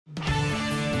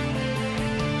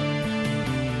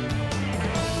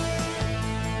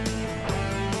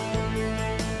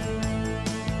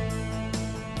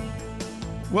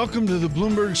Welcome to the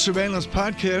Bloomberg Surveillance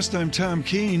Podcast. I'm Tom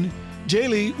Keene.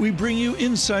 Daily, we bring you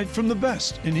insight from the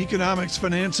best in economics,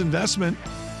 finance, investment,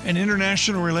 and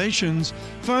international relations.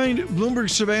 Find Bloomberg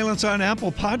Surveillance on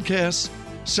Apple Podcasts,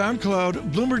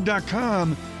 SoundCloud,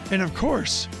 Bloomberg.com, and of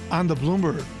course, on the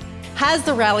Bloomberg. Has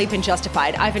the rally been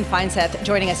justified? Ivan Feinseth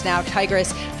joining us now,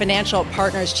 Tigress Financial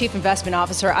Partners Chief Investment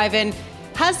Officer. Ivan,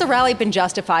 has the rally been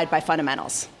justified by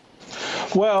fundamentals?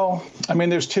 Well, I mean,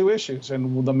 there's two issues.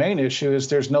 And the main issue is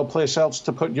there's no place else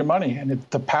to put your money. And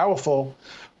the powerful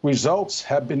results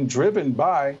have been driven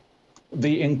by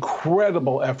the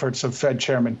incredible efforts of Fed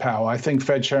Chairman Powell. I think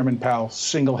Fed Chairman Powell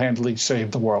single-handedly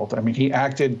saved the world. I mean, he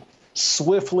acted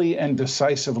swiftly and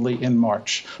decisively in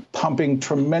March, pumping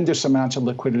tremendous amounts of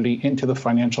liquidity into the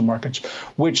financial markets,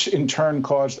 which in turn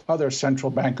caused other central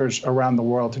bankers around the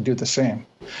world to do the same.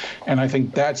 And I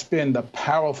think that's been the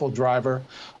powerful driver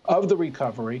of the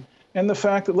recovery, and the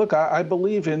fact that, look, I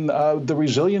believe in the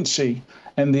resiliency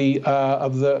and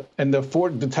the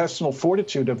intestinal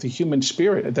fortitude of the human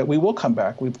spirit, that we will come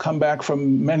back. We've come back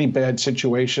from many bad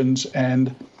situations,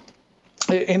 and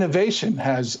innovation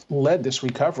has led this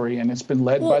recovery, and it's been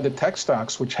led by the tech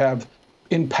stocks, which have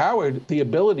empowered the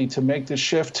ability to make this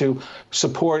shift to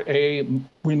support a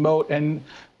remote and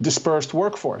dispersed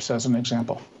workforce, as an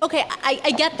example. Okay,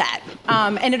 I get that.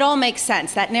 And it all makes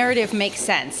sense. That narrative makes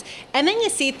sense. And then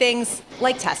you see things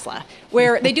like Tesla,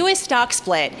 where they do a stock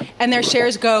split and their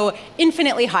shares go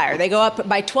infinitely higher. They go up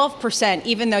by 12%,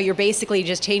 even though you're basically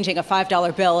just changing a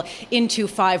 $5 bill into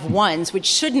 5 ones, which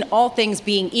shouldn't, all things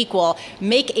being equal,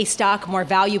 make a stock more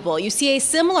valuable. You see a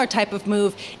similar type of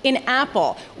move in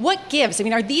Apple. What gives? I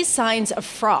mean, are these signs of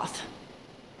froth?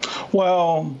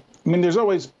 Well, I mean, there's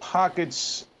always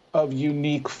pockets of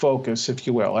unique focus, if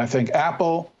you will. I think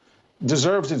Apple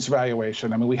deserves its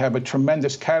valuation. I mean, we have a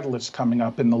tremendous catalyst coming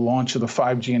up in the launch of the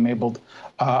 5G-enabled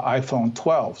iPhone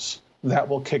 12s. That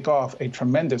will kick off a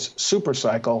tremendous super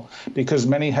cycle because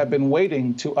many have been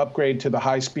waiting to upgrade to the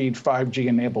high-speed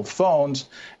 5G-enabled phones,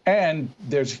 and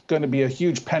there's going to be a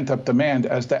huge pent-up demand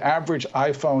as the average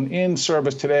iPhone in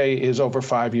service today is over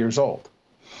 5 years old.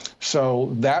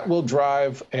 So that will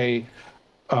drive a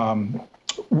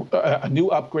new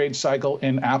upgrade cycle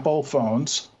in Apple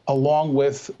phones, along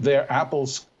with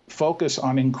Apple's focus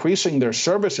on increasing their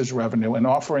services revenue and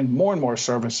offering more and more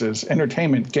services,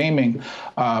 entertainment, gaming,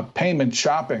 payment,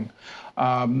 shopping,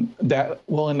 that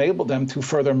will enable them to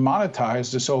further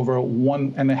monetize this over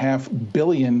 1.5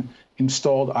 billion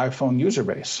installed iPhone user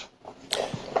base.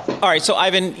 All right. So,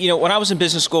 Ivan, when I was in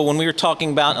business school, when we were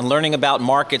talking about and learning about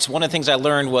markets, one of the things I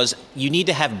learned was you need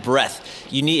to have breadth.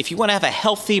 If you want to have a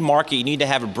healthy market, you need to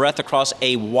have a breadth across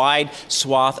a wide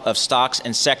swath of stocks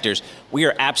and sectors. We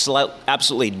are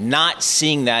absolutely not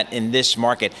seeing that in this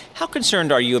market. How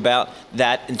concerned are you about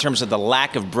that in terms of the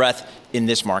lack of breadth in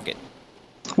this market?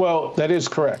 Well, that is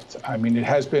correct. I mean, it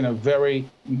has been a very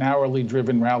narrowly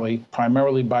driven rally,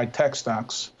 primarily by tech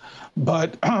stocks.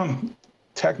 But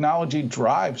technology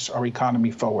drives our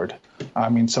economy forward. I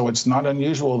mean, so it's not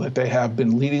unusual that they have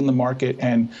been leading the market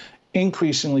and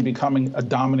increasingly becoming a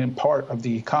dominant part of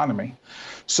the economy.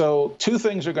 So two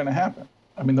things are going to happen.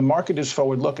 I mean, the market is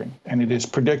forward-looking, and it is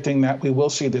predicting that we will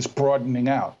see this broadening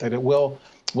out, that we'll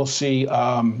see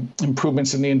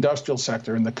improvements in the industrial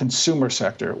sector, in the consumer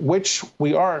sector, which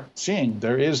we are seeing.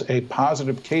 There is a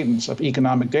positive cadence of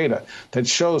economic data that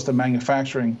shows the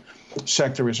manufacturing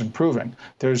sector is improving.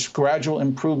 There's gradual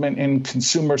improvement in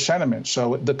consumer sentiment.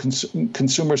 So the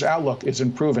consumer's outlook is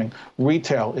improving.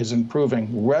 Retail is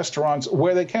improving. Restaurants,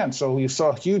 where they can. So you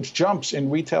saw huge jumps in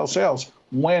retail sales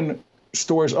when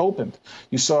stores opened.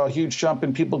 You saw a huge jump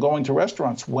in people going to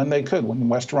restaurants when they could, when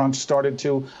restaurants started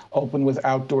to open with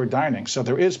outdoor dining. So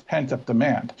there is pent-up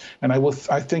demand. And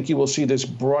I think you will see this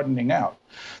broadening out.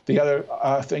 The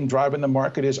other thing driving the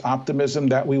market is optimism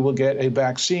that we will get a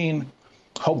vaccine,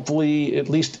 hopefully at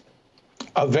least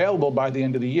available by the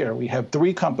end of the year. We have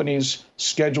 3 companies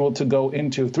scheduled to go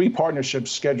into, 3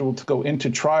 partnerships scheduled to go into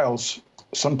trials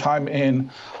sometime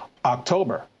in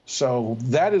October. So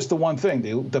that is the one thing.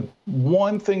 The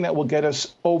one thing that will get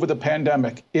us over the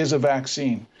pandemic is a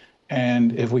vaccine.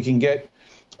 And if we can get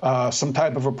some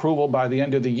type of approval by the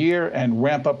end of the year and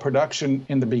ramp up production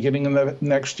in the beginning of the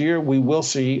next year, we will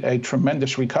see a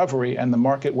tremendous recovery, and the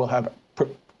market will have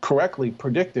correctly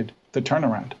predicted the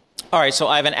turnaround. All right, so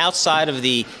Ivan, outside of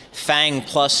the FANG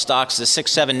Plus stocks, the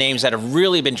 6-7 names that have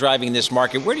really been driving this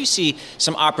market, where do you see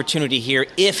some opportunity here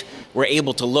if we're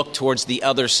able to look towards the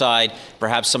other side,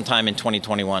 perhaps sometime in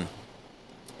 2021?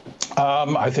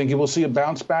 I think you will see a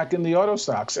bounce back in the auto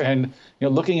stocks. And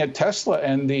looking at Tesla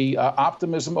and the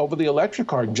optimism over the electric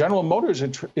car, General Motors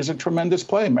is a tremendous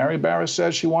play. Mary Barra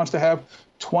says she wants to have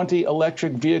 20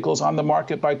 electric vehicles on the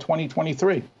market by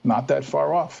 2023. Not that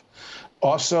far off.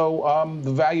 Also,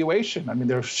 the valuation. I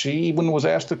mean, she even was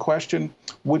asked the question,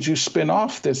 would you spin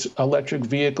off this electric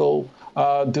vehicle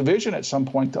division at some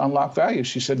point to unlock value?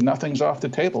 She said nothing's off the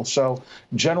table. So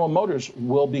General Motors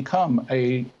will become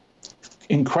a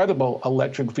incredible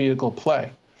electric vehicle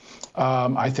play.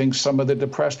 I think some of the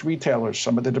depressed retailers,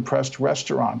 some of the depressed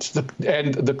restaurants,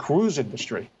 and the cruise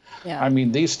industry. Yeah. I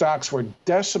mean, these stocks were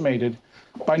decimated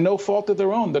by no fault of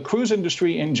their own. The cruise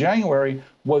industry in January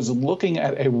was looking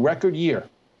at a record year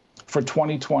for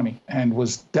 2020 and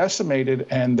was decimated,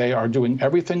 and they are doing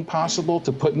everything possible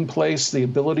to put in place the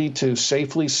ability to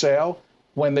safely sail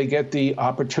when they get the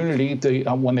opportunity,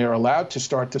 when they're allowed to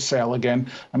start to sail again.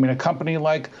 I mean, a company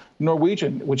like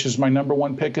Norwegian, which is my number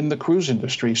one pick in the cruise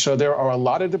industry. So there are a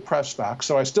lot of depressed stocks.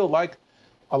 So I still like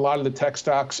a lot of the tech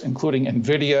stocks, including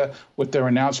NVIDIA, with their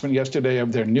announcement yesterday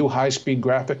of their new high-speed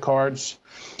graphic cards.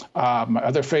 My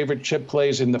other favorite chip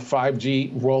plays in the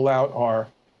 5G rollout are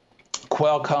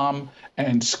Qualcomm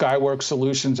and Skyworks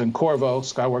Solutions and Qorvo.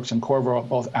 Skyworks and Qorvo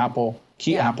are both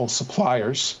key Apple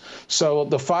suppliers. So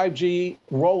the 5G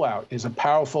rollout is a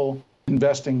powerful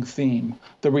investing theme.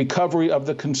 The recovery of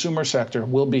the consumer sector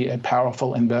will be a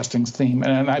powerful investing theme.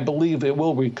 And I believe it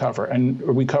will recover and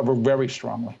recover very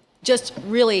strongly. Just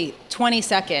really 20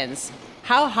 seconds.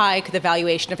 How high could the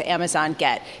valuation of Amazon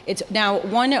get? It's now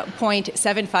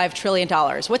 $1.75 trillion.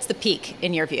 What's the peak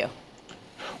in your view?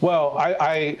 Well,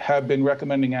 I have been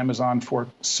recommending Amazon for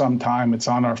some time. It's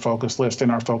on our focus list in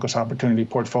our focus opportunity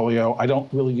portfolio. I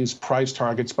don't really use price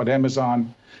targets, but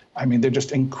Amazon, I mean, they're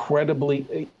just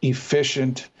incredibly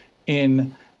efficient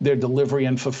in their delivery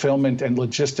and fulfillment and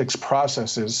logistics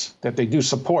processes that they do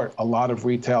support a lot of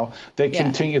retail. They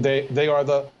are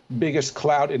the biggest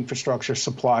cloud infrastructure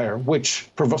supplier,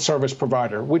 service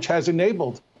provider, which has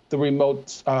enabled the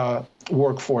remote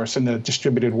workforce and the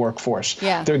distributed workforce.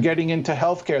 Yeah. They're getting into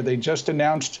healthcare. They just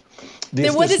announced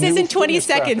Then what is this in 20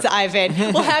 seconds, Ivan?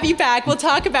 We'll have you back. We'll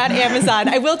talk about Amazon.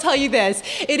 I will tell you this.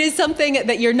 It is something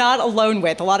that you're not alone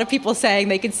with. A lot of people saying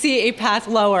they can see a path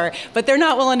lower, but they're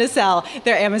not willing to sell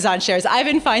their Amazon shares.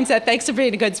 Ivan Feinseth, thanks for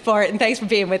being a good sport, and thanks for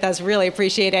being with us. Really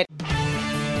appreciate it.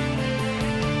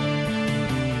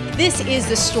 This is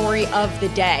the story of the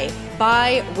day.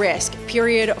 Buy risk,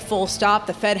 period, full stop.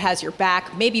 The Fed has your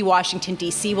back. Maybe Washington,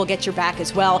 D.C. will get your back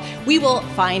as well. We will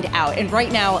find out. And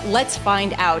right now, let's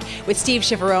find out with Steve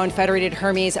Chiavarone, Federated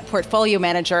Hermes Portfolio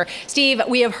Manager. Steve,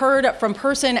 we have heard from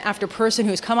person after person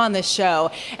who's come on this show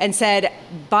and said,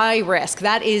 buy risk.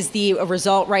 That is the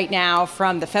result right now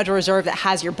from the Federal Reserve that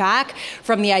has your back,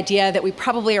 from the idea that we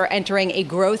probably are entering a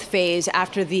growth phase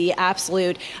after the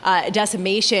absolute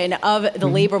decimation of the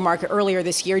labor market earlier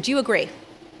this year. Do you agree?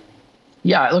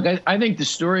 Yeah, look, I think the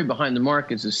story behind the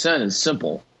markets is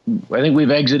simple. I think we've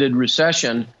exited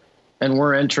recession and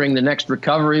we're entering the next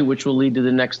recovery, which will lead to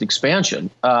the next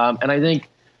expansion. And I think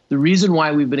the reason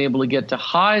why we've been able to get to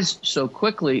highs so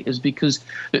quickly is because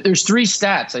there's three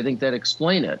stats, I think, that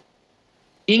explain it.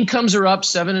 Incomes are up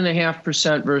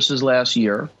 7.5% versus last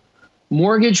year.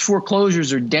 Mortgage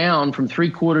foreclosures are down from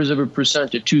 0.75%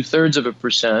 to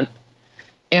 0.2%.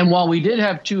 And while we did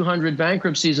have 200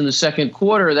 bankruptcies in the second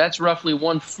quarter, that's roughly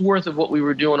 1/4 of what we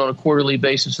were doing on a quarterly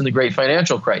basis in the great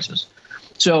financial crisis.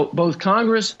 So both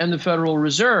Congress and the Federal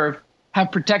Reserve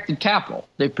have protected capital.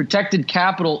 They've protected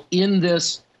capital in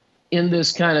this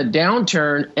kind of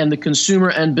downturn, and the consumer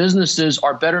and businesses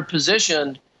are better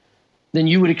positioned than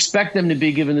you would expect them to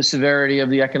be given the severity of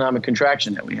the economic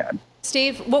contraction that we had.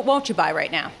 Steve, what won't you buy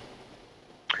right now?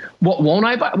 What won't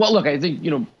I buy? Well, look, I think,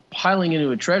 piling into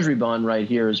a treasury bond right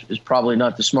here is probably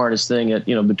not the smartest thing at,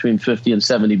 between 50 and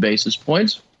 70 basis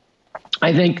points.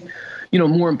 I think,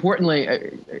 more importantly,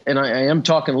 and I am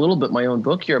talking a little bit my own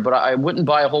book here, but I wouldn't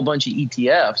buy a whole bunch of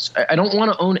ETFs. I don't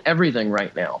want to own everything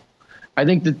right now. I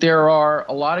think that there are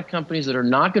a lot of companies that are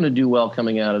not going to do well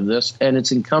coming out of this, and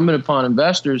it's incumbent upon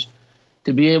investors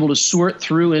to be able to sort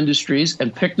through industries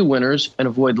and pick the winners and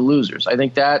avoid the losers. I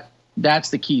think that's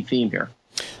the key theme here.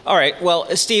 All right.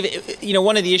 Well, Steve,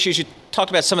 one of the issues you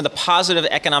talked about some of the positive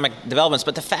economic developments,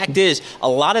 but the fact is a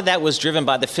lot of that was driven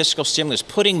by the fiscal stimulus,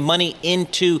 putting money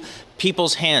into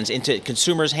people's hands, into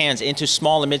consumers' hands, into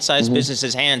small and mid-sized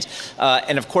businesses' hands.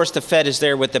 And of course, the Fed is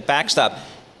there with the backstop.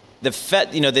 The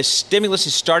Fed, the stimulus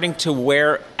is starting to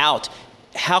wear out.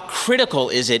 How critical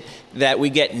is it that we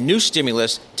get new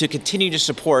stimulus to continue to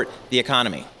support the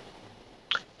economy?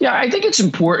 Yeah, I think it's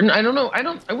important. I don't know.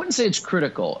 I wouldn't say it's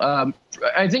critical.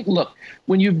 I think, look,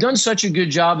 when you've done such a good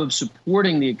job of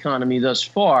supporting the economy thus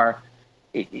far,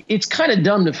 it's kind of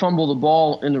dumb to fumble the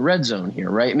ball in the red zone here,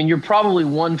 right? I mean, you're probably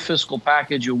one fiscal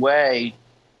package away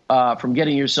from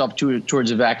getting yourself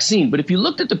towards a vaccine. But if you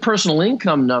looked at the personal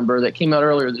income number that came out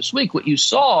earlier this week, what you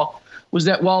saw was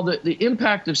that while the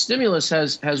impact of stimulus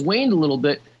has waned a little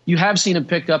bit, you have seen a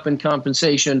pickup in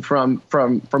compensation from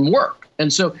work.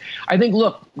 And so I think,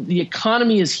 look, the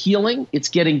economy is healing. It's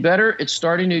getting better. It's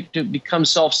starting to become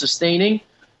self-sustaining.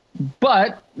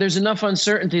 But there's enough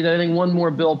uncertainty that I think one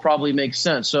more bill probably makes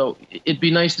sense. So it'd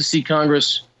be nice to see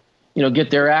Congress,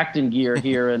 get their act in gear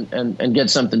here and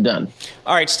get something done.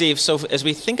 All right, Steve. So as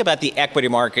we think about the equity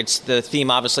markets, the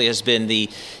theme obviously has been the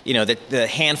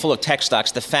handful of tech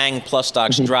stocks, the FANG plus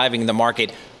stocks driving the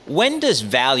market. When does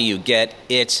value get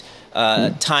its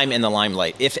time in the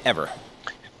limelight, if ever?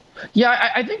 Yeah,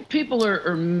 I think people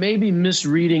are maybe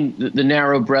misreading the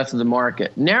narrow breadth of the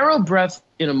market. Narrow breadth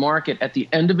in a market at the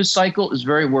end of a cycle is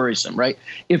very worrisome, right?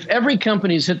 If every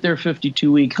company's hit their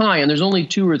 52-week high and there's only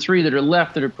 2 or 3 that are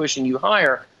left that are pushing you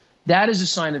higher, that is a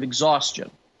sign of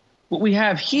exhaustion. What we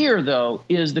have here, though,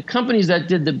 is the companies that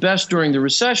did the best during the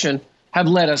recession have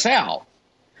let us out,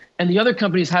 and the other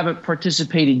companies haven't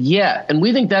participated yet. And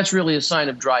we think that's really a sign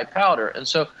of dry powder. And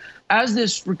so as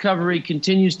this recovery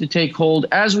continues to take hold,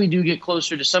 as we do get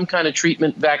closer to some kind of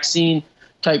treatment, vaccine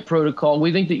type protocol,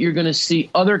 we think that you're going to see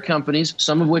other companies,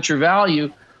 some of which are value,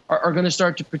 are going to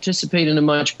start to participate in a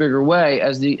much bigger way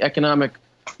as the economic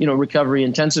recovery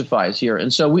intensifies here.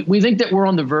 And so we think that we're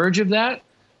on the verge of that.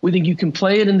 We think you can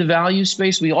play it in the value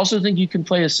space. We also think you can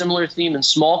play a similar theme in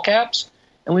small caps.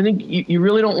 And we think you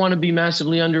really don't want to be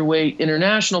massively underweight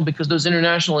international, because those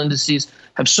international indices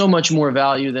have so much more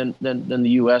value than the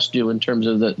U.S. do in terms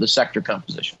of the sector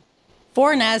composition.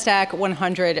 4 NASDAQ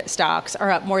 100 stocks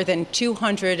are up more than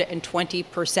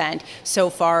 220% so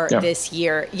far this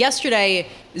year. Yesterday,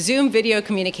 Zoom Video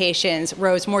Communications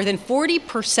rose more than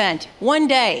 40% one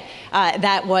day.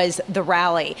 That was the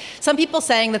rally. Some people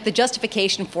saying that the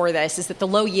justification for this is that the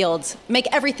low yields make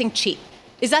everything cheap.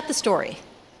 Is that the story?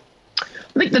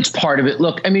 I think that's part of it.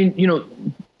 Look, I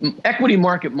mean, equity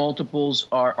market multiples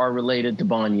are related to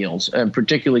bond yields, and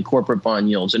particularly corporate bond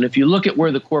yields. And if you look at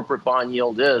where the corporate bond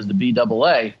yield is, the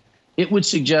BAA, it would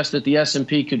suggest that the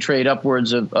S&P could trade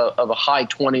upwards of a high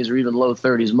 20s or even low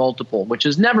 30s multiple, which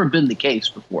has never been the case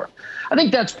before. I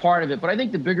think that's part of it. But I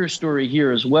think the bigger story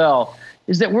here as well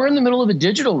is that we're in the middle of a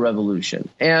digital revolution.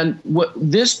 And what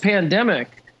this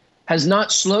pandemic has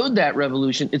not slowed that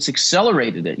revolution, it's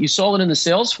accelerated it. You saw it in the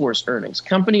Salesforce earnings.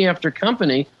 Company after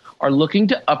company are looking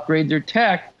to upgrade their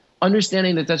tech,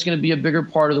 understanding that that's going to be a bigger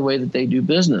part of the way that they do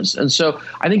business. And so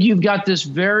I think you've got this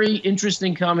very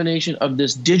interesting combination of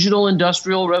this digital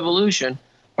industrial revolution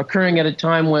occurring at a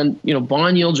time when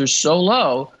bond yields are so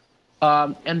low,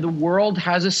 and the world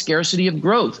has a scarcity of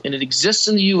growth. And it exists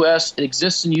in the U.S., it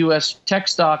exists in U.S. tech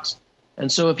stocks.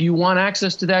 And so if you want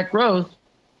access to that growth,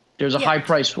 there's a high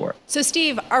price for it. So,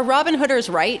 Steve, are Robin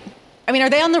Hooders right? I mean,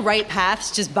 are they on the right path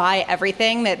to just buy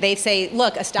everything? That they say,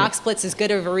 look, a stock split's as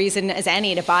good of a reason as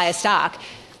any to buy a stock.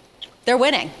 They're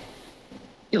winning.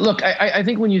 Look, I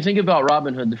think when you think about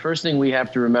Robinhood, the first thing we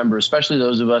have to remember, especially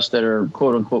those of us that are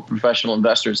quote unquote professional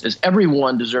investors, is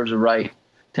everyone deserves a right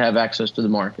to have access to the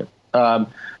market.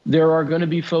 There are going to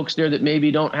be folks there that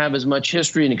maybe don't have as much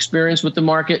history and experience with the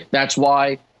market. That's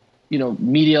why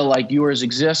media like yours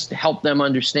exists to help them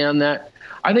understand that.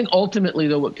 I think ultimately,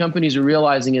 though, what companies are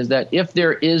realizing is that if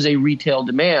there is a retail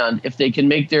demand, if they can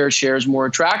make their shares more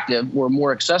attractive or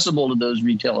more accessible to those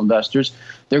retail investors,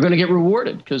 they're going to get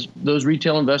rewarded because those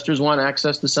retail investors want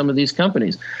access to some of these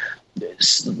companies.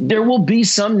 There will be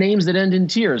some names that end in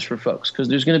tears for folks because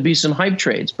there's going to be some hype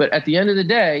trades. But at the end of the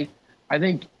day, I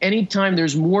think anytime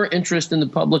there's more interest in the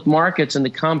public markets and the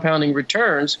compounding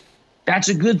returns, that's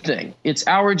a good thing. It's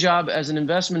our job as an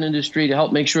investment industry to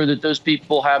help make sure that those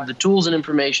people have the tools and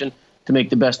information to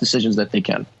make the best decisions that they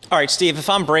can. All right, Steve, if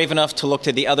I'm brave enough to look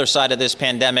to the other side of this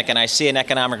pandemic and I see an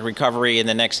economic recovery in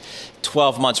the next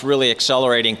 12 months really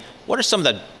accelerating, what are some of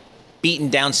the beaten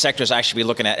down sectors I should be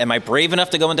looking at? Am I brave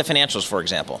enough to go into financials, for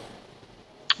example?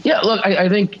 Yeah, look, I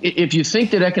think if you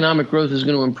think that economic growth is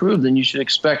going to improve, then you should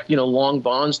expect, long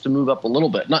bonds to move up a little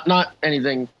bit. Not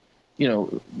anything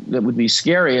that would be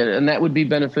scary, and that would be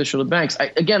beneficial to banks.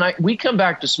 We come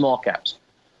back to small caps,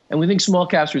 and we think small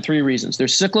caps for 3 reasons. They're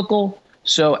cyclical,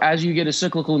 so as you get a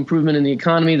cyclical improvement in the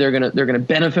economy, they're going to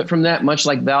benefit from that, much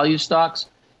like value stocks.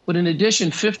 But in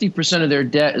addition, 50% of their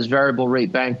debt is variable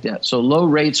rate bank debt, so low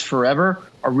rates forever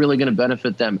are really going to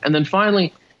benefit them. And then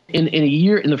finally,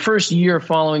 in the first year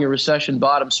following a recession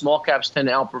bottom, small caps tend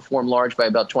to outperform large by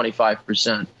about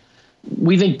 25%.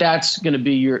 We think that's going to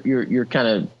be your kind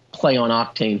of play on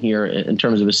octane here in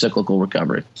terms of a cyclical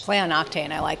recovery. Play on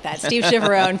octane, I like that. Steve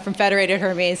Chiavarone from Federated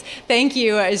Hermes, thank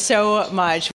you so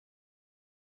much.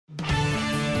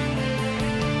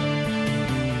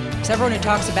 Everyone who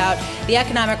talks about the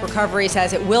economic recovery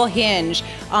says it will hinge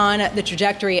on the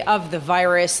trajectory of the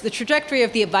virus. The trajectory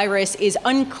of the virus is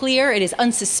unclear. It is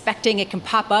unsuspecting. It can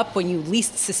pop up when you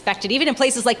least suspect it, even in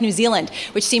places like New Zealand,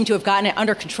 which seem to have gotten it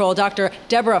under control. Dr.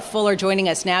 Deborah Fuller joining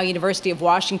us now, University of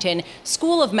Washington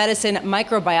School of Medicine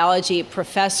microbiology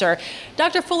professor.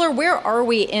 Dr. Fuller, where are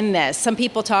we in this? Some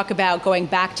people talk about going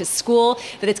back to school,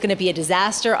 that it's going to be a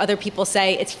disaster. Other people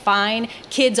say it's fine.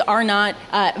 Kids are not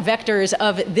vectors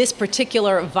of this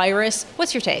particular virus.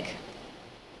 What's your take?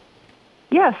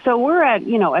 Yeah, so we're at,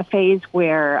 a phase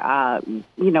where,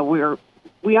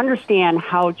 we understand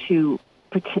how to,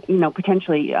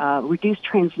 potentially reduce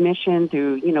transmission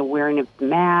through, wearing a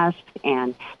mask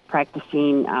and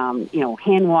practicing,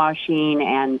 hand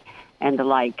washing and the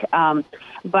like.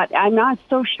 But I'm not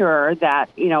so sure that,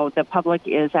 the public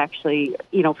is actually,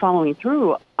 following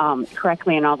through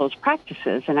correctly in all those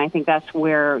practices. And I think that's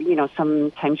where,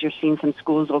 sometimes you're seeing some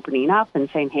schools opening up and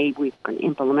saying, hey, we're going to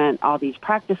implement all these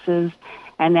practices.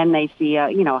 And then they see a,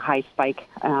 high spike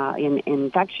in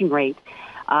infection rate.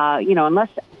 Unless,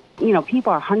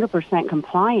 people are 100%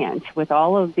 compliant with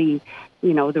all of the,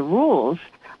 the rules,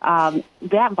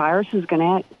 that virus is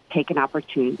going to take an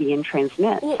opportunity and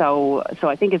transmit. So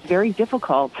I think it's very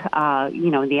difficult,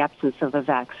 in the absence of a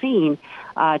vaccine,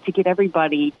 to get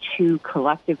everybody to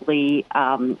collectively,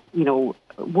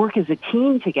 work as a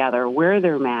team together, wear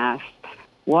their masks,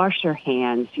 wash their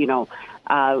hands, and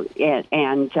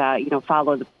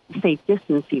follow the safe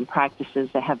distancing practices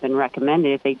that have been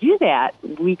recommended. If they do that,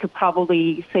 we could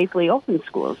probably safely open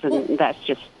schools, and that's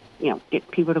just get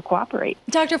people to cooperate.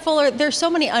 Dr. Fuller, there's so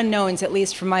many unknowns, at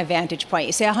least from my vantage point.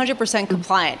 You say 100%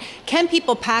 compliant. Can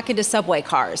people pack into subway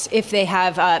cars if they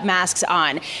have masks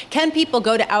on? Can people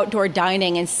go to outdoor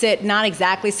dining and sit not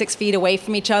exactly 6 feet away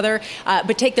from each other,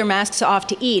 but take their masks off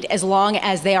to eat as long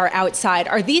as they are outside?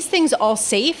 Are these things all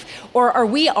safe, or are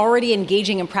we already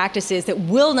engaging in practices that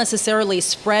will necessarily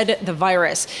spread the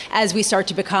virus as we start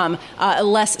to become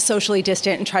less socially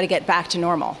distant and try to get back to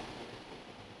normal?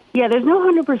 Yeah, there's no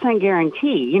 100%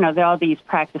 guarantee. All these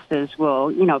practices will,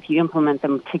 if you implement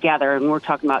them together, and we're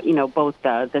talking about, both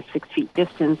the 6 feet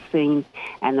distancing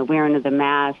and the wearing of the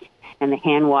mask and the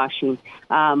hand washing.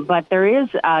 But there is,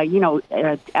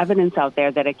 evidence out there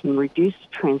that it can reduce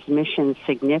transmission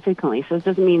significantly. So it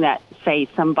doesn't mean that, say,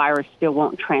 some virus still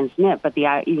won't transmit, but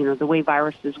the way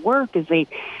viruses work is they,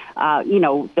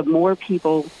 the more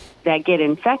people that get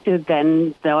infected,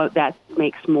 then that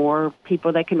makes more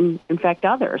people that can infect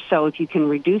others. So if you can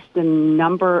reduce the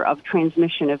number of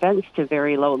transmission events to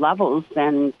very low levels,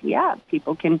 then,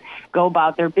 people can go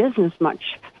about their business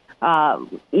much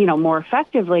more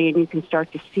effectively, and you can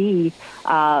start to see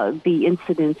the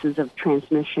incidences of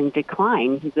transmission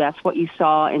decline. That's what you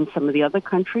saw in some of the other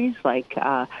countries, like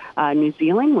New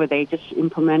Zealand, where they just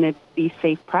implemented these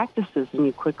safe practices, and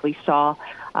you quickly saw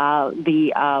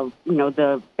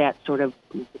that sort of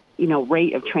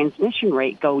rate of transmission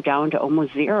rate go down to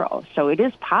almost zero. So it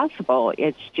is possible.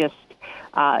 It's just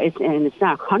it's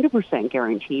not 100%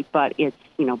 guaranteed, but it's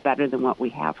better than what we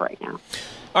have right now.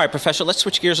 All right, Professor, let's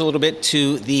switch gears a little bit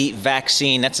to the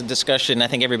vaccine. That's a discussion I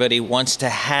think everybody wants to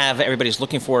have. Everybody's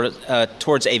looking for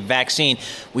towards a vaccine.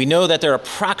 We know that there are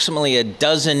approximately a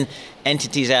dozen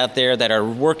entities out there that are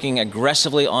working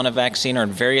aggressively on a vaccine or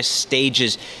in various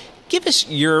stages. Give us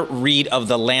your read of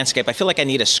the landscape. I feel like I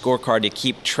need a scorecard to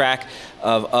keep track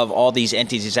of all these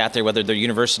entities out there, whether they're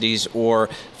universities or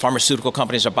pharmaceutical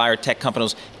companies or biotech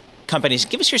companies.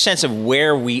 Give us your sense of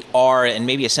where we are and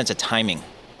maybe a sense of timing.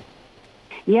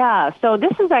 Yeah, so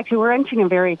this is actually, we're entering a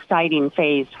very exciting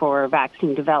phase for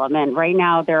vaccine development. Right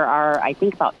now, there are, I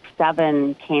think, about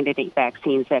 7 candidate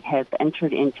vaccines that have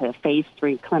entered into phase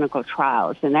 3 clinical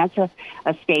trials. And that's a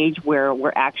stage where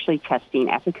we're actually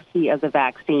testing efficacy of the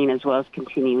vaccine as well as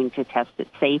continuing to test its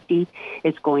safety.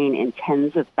 It's going in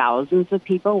tens of thousands of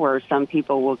people, where some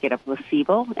people will get a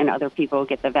placebo and other people will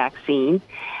get the vaccine.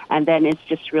 And then it's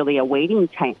just really a waiting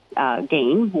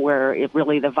game where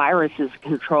the virus is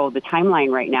controlled, the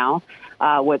timeline right now.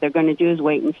 What they're going to do is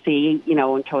wait and see,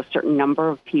 until a certain number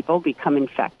of people become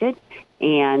infected.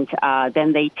 And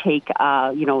then they take,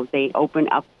 they open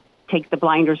up take the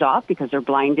blinders off because they're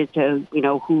blinded to,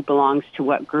 who belongs to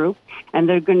what group. And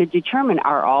they're going to determine,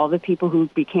 are all the people who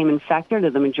became infected, or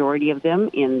the majority of them,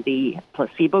 in the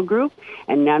placebo group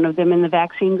and none of them in the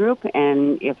vaccine group?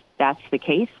 And if that's the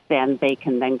case, then they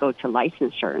can then go to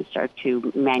licensure and start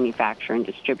to manufacture and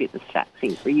distribute this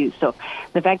vaccine for use. So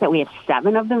the fact that we have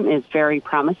 7 of them is very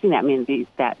promising. That means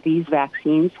that these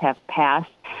vaccines have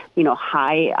passed,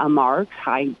 high marks,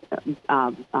 high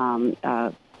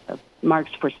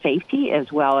marks for safety,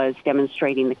 as well as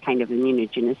demonstrating the kind of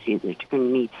immunogenicity that you're going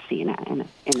to need to see in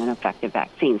an effective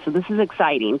vaccine. So this is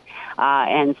exciting.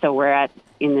 And so we're at,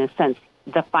 in a sense,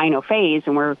 the final phase,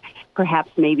 and we're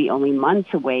perhaps maybe only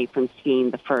months away from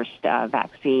seeing the first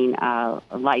vaccine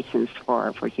licensed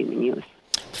for human use.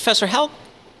 Professor, how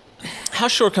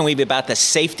sure can we be about the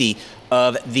safety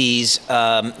of these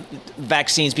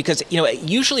vaccines? Because,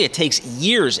 usually it takes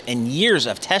years and years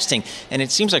of testing, and it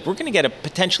seems like we're going to get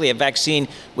potentially a vaccine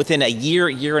within a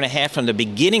year and a half from the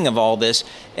beginning of all this,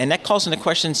 and that calls into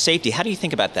question safety. How do you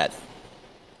think about that?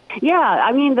 Yeah,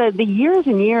 I mean, the years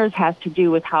and years has to do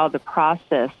with how the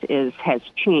process has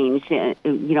changed, in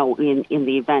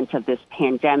the event of this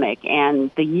pandemic.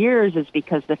 And the years is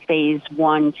because the phase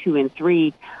 1, 2, and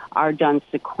 3 are done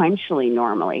sequentially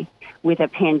normally. With a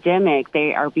pandemic,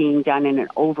 they are being done in an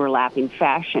overlapping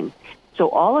fashion. So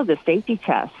all of the safety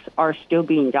tests are still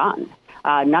being done.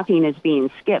 Nothing is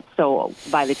being skipped. So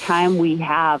by the time we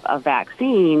have a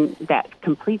vaccine that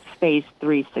completes phase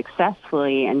 3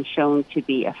 successfully and shown to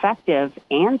be effective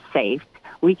and safe,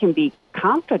 we can be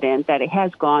confident that it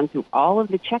has gone through all of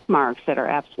the check marks that are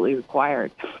absolutely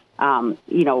required,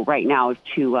 right now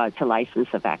to license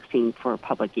a vaccine for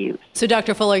public use. So,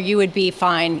 Dr. Fuller, you would be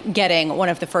fine getting one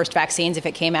of the first vaccines if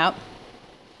it came out?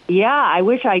 Yeah, I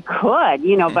wish I could,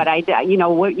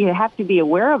 but what you have to be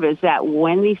aware of is that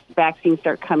when these vaccines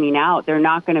start coming out, they're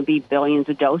not going to be billions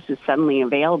of doses suddenly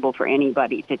available for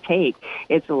anybody to take.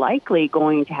 It's likely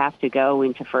going to have to go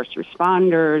into first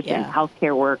responders and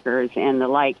healthcare workers and the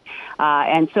like.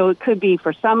 And so it could be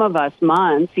for some of us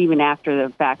months, even after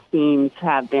the vaccines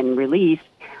have been released,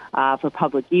 for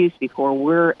public use before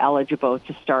we're eligible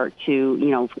to start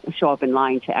to, show up in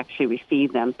line to actually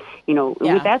receive them.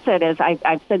 With that said, as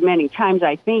I've said many times,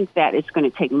 I think that it's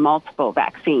going to take multiple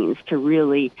vaccines to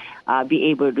really be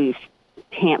able to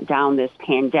tamp down this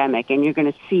pandemic. And you're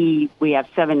going to see, we have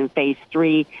 7 in phase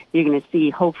 3. You're going to see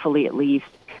hopefully at least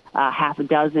half a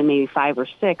dozen, maybe 5 or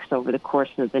 6 over the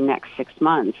course of the next 6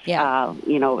 months.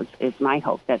 It's my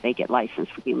hope that they get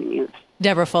licensed for human use.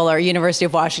 Deborah Fuller, University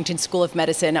of Washington School of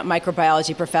Medicine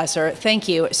microbiology professor, thank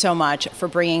you so much for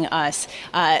bringing us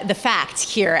the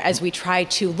facts here as we try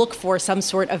to look for some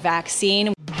sort of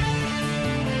vaccine.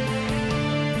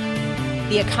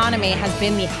 The economy has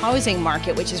been the housing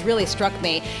market, which has really struck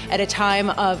me at a time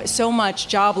of so much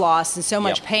job loss and so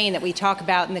much pain that we talk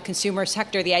about in the consumer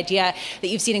sector. The idea that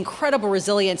you've seen incredible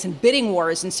resilience and bidding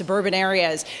wars in suburban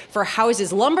areas for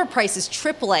houses, lumber prices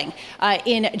tripling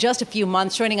in just a few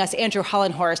months. Joining us, Andrew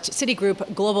Hollenhorst,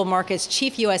 Citigroup Global Markets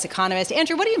Chief U.S. Economist.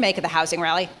 Andrew, what do you make of the housing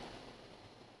rally?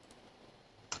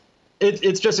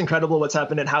 It's just incredible what's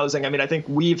happened in housing. I mean, I think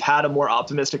we've had a more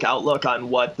optimistic outlook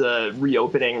on what the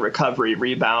reopening, recovery,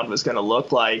 rebound was going to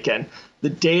look like. And the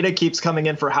data keeps coming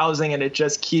in for housing, and it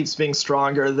just keeps being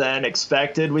stronger than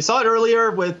expected. We saw it earlier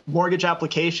with mortgage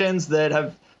applications that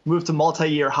have moved to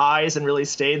multi-year highs and really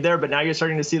stayed there. But now you're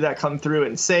starting to see that come through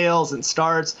in sales and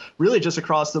starts, really just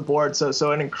across the board.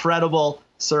 So an incredible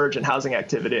surge in housing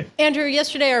activity. Andrew,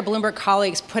 yesterday our Bloomberg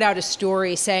colleagues put out a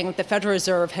story saying that the Federal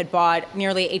Reserve had bought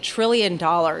nearly $1 trillion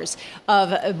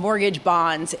of mortgage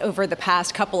bonds over the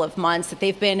past couple of months, that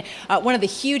they've been one of the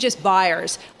hugest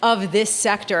buyers of this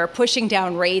sector, pushing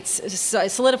down rates,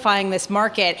 solidifying this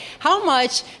market. How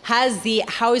much has the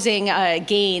housing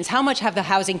gains, how much have the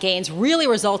housing gains really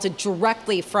resulted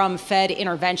directly from Fed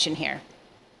intervention here?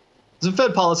 The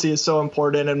Fed policy is so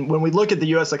important. And when we look at the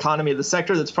U.S. economy, the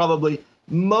sector that's probably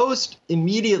most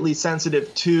immediately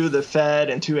sensitive to the Fed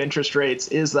and to interest rates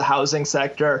is the housing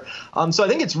sector. So I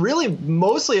think it's really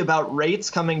mostly about rates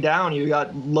coming down. You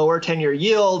got lower 10-year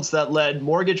yields that led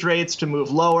mortgage rates to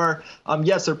move lower.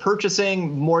 Yes, they're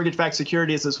purchasing mortgage-backed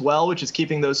securities as well, which is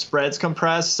keeping those spreads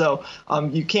compressed. So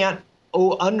you can't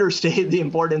understate the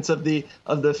importance of the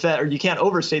Fed, or you can't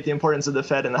overstate the importance of the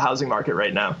Fed in the housing market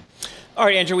right now. All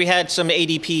right, Andrew, we had some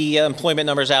ADP employment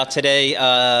numbers out today,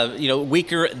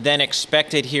 weaker than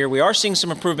expected here. We are seeing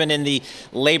some improvement in the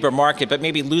labor market, but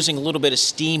maybe losing a little bit of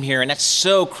steam here, and that's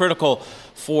so critical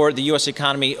for the U.S.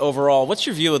 economy overall. What's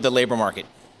your view of the labor market?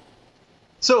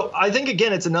 So I think,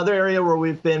 again, it's another area where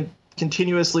we've been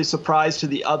continuously surprised to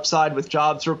the upside with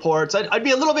jobs reports. I'd be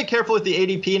a little bit careful with the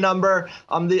ADP number.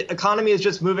 The economy is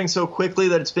just moving so quickly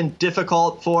that it's been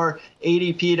difficult for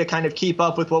ADP to kind of keep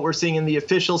up with what we're seeing in the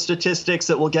official statistics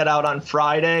that we'll get out on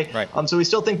Friday. Right. So we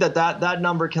still think that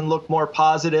number can look more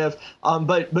positive,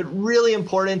 but really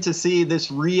important to see this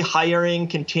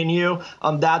rehiring continue.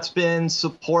 That's been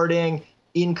supporting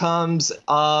incomes,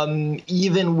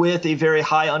 even with a very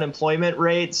high unemployment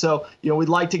rate. So, we'd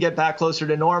like to get back closer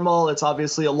to normal. It's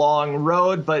obviously a long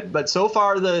road, but so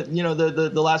far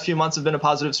the last few months have been a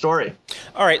positive story.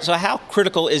 All right. So how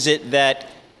critical is it that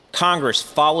Congress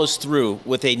follows through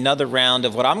with another round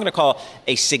of what I'm going to call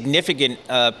a significant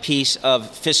piece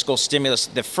of fiscal stimulus?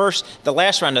 The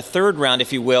last round, the third round,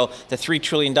 if you will, the $3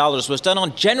 trillion was done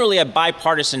on generally a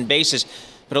bipartisan basis,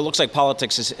 but it looks like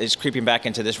politics is creeping back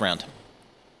into this round.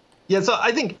 Yeah, so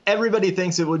I think everybody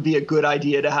thinks it would be a good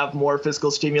idea to have more fiscal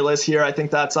stimulus here. I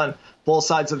think that's on both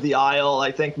sides of the aisle.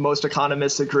 I think most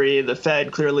economists agree. The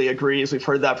Fed clearly agrees. We've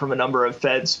heard that from a number of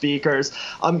Fed speakers.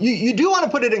 You do want to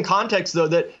put it in context, though,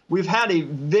 that we've had a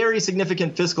very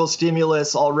significant fiscal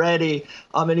stimulus already.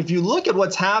 And if you look at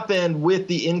what's happened with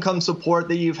the income support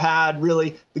that you've had,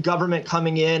 really the government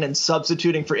coming in and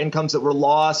substituting for incomes that were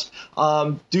lost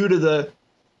due to the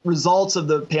results of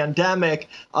the pandemic,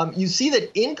 you see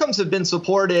that incomes have been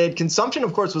supported. Consumption,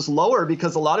 of course, was lower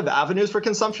because a lot of avenues for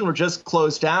consumption were just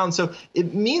closed down. So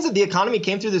it means that the economy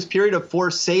came through this period of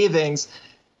forced savings.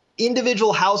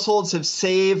 Individual households have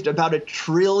saved about $1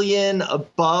 trillion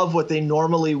above what they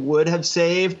normally would have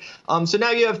saved. So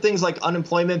now you have things like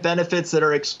unemployment benefits that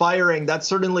are expiring. That's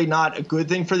certainly not a good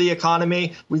thing for the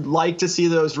economy. We'd like to see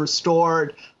those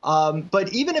restored.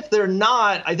 But even if they're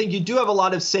not, I think you do have a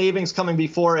lot of savings coming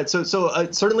before it. So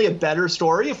certainly a better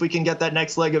story if we can get that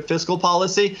next leg of fiscal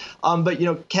policy. But,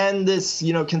 can this,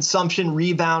 consumption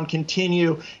rebound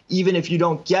continue even if you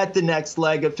don't get the next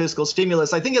leg of fiscal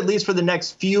stimulus? I think at least for the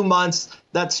next few months,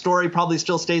 that story probably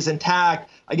still stays intact.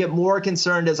 I get more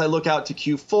concerned as I look out to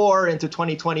Q4 into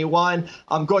 2021.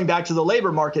 Going back to the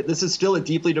labor market, this is still a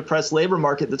deeply depressed labor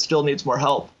market that still needs more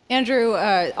help. Andrew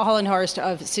Hollenhorst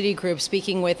of Citigroup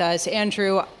speaking with us.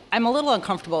 Andrew, I'm a little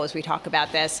uncomfortable as we talk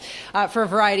about this for a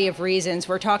variety of reasons.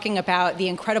 We're talking about the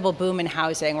incredible boom in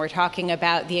housing. We're talking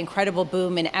about the incredible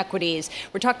boom in equities.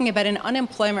 We're talking about an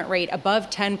unemployment rate above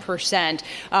 10%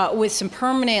 with some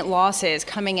permanent losses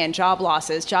coming in, job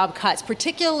losses, job cuts,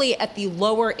 particularly at the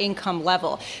lower income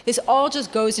level. This all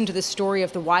just goes into the story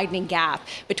of the widening gap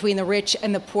between the rich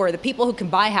and the poor, the people who can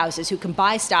buy houses, who can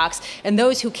buy stocks, and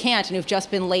those who can't and who've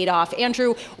just been laid off.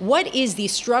 Andrew, what is the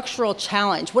structural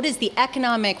challenge? What is the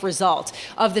economic result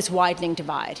of this widening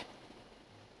divide?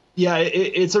 Yeah,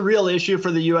 it's a real issue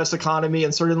for the U.S. economy,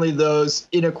 and certainly those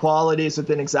inequalities have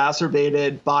been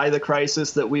exacerbated by the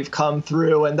crisis that we've come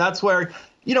through. And that's where,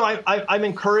 I'm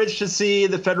encouraged to see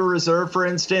the Federal Reserve, for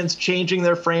instance, changing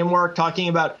their framework, talking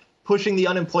about pushing the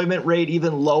unemployment rate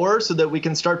even lower so that we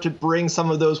can start to bring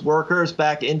some of those workers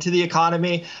back into the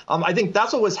economy. I think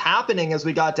that's what was happening as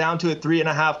we got down to a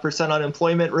 3.5%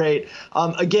 unemployment rate.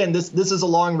 Again, this is a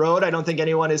long road. I don't think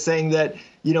anyone is saying that,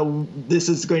 this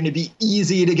is going to be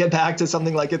easy to get back to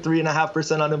something like a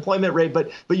 3.5% unemployment rate. But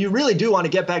you really do want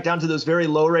to get back down to those very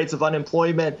low rates of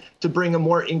unemployment to bring a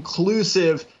more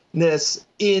inclusiveness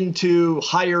into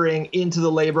hiring, into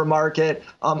the labor market.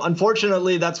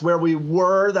 Unfortunately, that's where we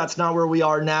were. That's not where we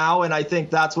are now. And I think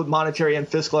that's what monetary and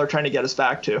fiscal are trying to get us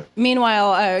back to.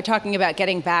 Meanwhile, talking about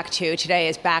getting back to, today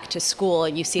is back to school.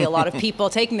 And you see a lot of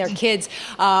people taking their kids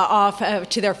off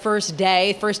to their first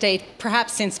day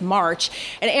perhaps since March.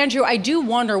 And Andrew, I do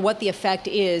wonder what the effect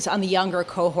is on the younger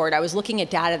cohort. I was looking at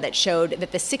data that showed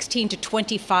that the 16 to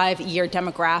 25-year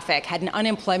demographic had an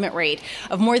unemployment rate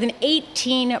of more than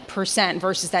 18%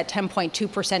 versus that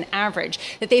 10.2% average,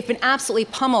 that they've been absolutely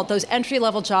pummeled. Those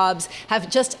entry-level jobs have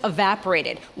just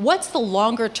evaporated. What's the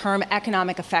longer-term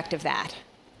economic effect of that?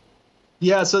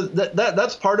 Yeah, so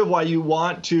that's part of why you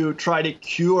want to try to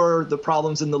cure the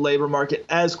problems in the labor market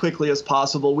as quickly as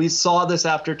possible. We saw this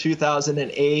after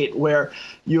 2008, where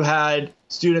you had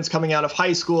students coming out of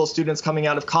high school, students coming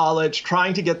out of college,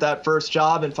 trying to get that first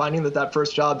job and finding that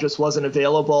first job just wasn't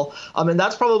available. And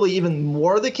that's probably even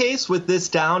more the case with this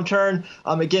downturn,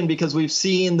 again, because we've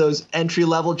seen those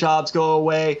entry-level jobs go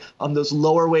away, those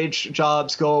lower wage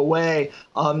jobs go away.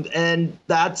 And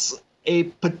that's a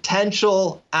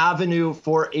potential avenue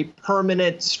for a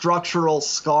permanent structural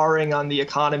scarring on the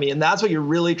economy. And that's what you're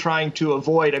really trying to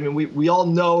avoid. I mean, we all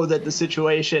know that the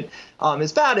situation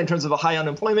is bad in terms of a high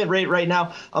unemployment rate right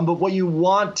now. But what you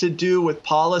want to do with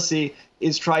policy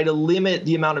is try to limit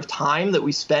the amount of time that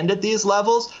we spend at these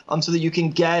levels so that you can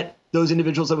get those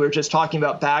individuals that we were just talking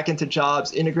about back into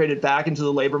jobs, integrated back into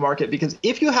the labor market. Because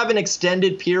if you have an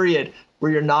extended period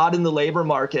where you're not in the labor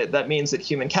market, that means that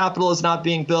human capital is not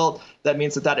being built. That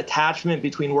means that attachment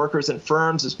between workers and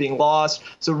firms is being lost.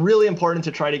 So really important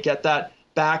to try to get that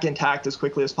back intact as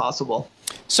quickly as possible.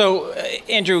 So,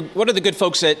 Andrew, what are the good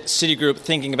folks at Citigroup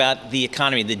thinking about the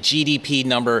economy, the GDP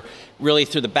number, really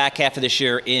through the back half of this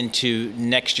year into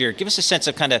next year? Give us a sense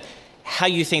of kind of how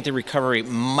you think the recovery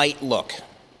might look.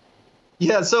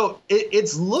 Yeah, so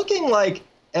it's looking like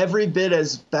every bit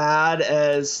as bad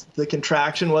as the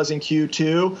contraction was in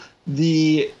Q2.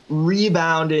 The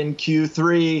rebound in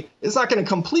Q3 is not going to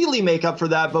completely make up for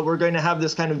that, but we're going to have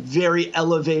this kind of very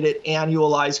elevated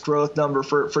annualized growth number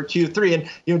for Q3.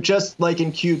 And, just like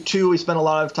in Q2, we spent a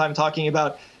lot of time talking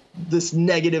about this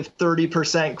negative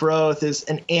 30% growth is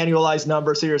an annualized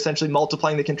number. So you're essentially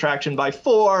multiplying the contraction by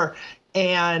 4.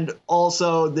 And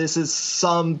also, this is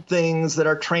some things that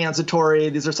are transitory.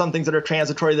 These are some things that are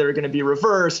transitory that are going to be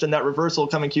reversed, and that reversal will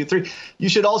come in Q3. You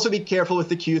should also be careful with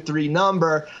the Q3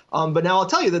 number. But now I'll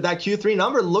tell you that Q3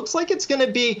 number looks like it's going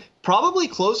to be probably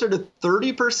closer to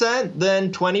 30%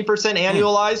 than 20%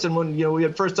 annualized. And when we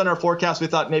had first done our forecast, we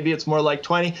thought maybe it's more like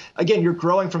 20. Again, you're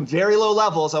growing from very low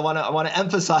levels. I want to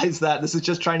emphasize that this is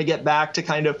just trying to get back to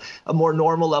kind of a more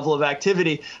normal level of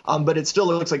activity. But it still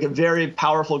looks like a very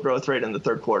powerful growth rate in the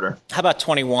third quarter. How about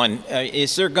 21?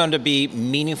 Is there going to be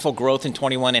meaningful growth in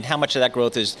 21, and how much of that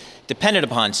growth is dependent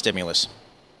upon stimulus?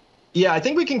 Yeah, I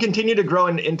think we can continue to grow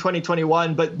in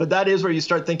 2021, but that is where you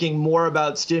start thinking more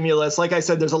about stimulus. Like I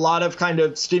said, there's a lot of kind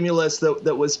of stimulus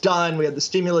that was done. We had the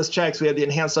stimulus checks, we had the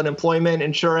enhanced unemployment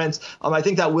insurance. I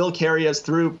think that will carry us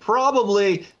through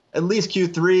probably at least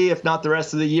Q3, if not the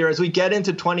rest of the year. As we get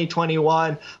into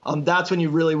 2021, that's when you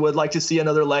really would like to see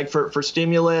another leg for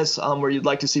stimulus, where you'd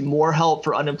like to see more help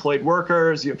for unemployed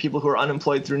workers, people who are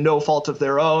unemployed through no fault of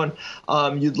their own.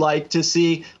 You'd like to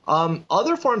see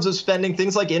other forms of spending,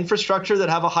 things like infrastructure that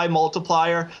have a high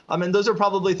multiplier. And those are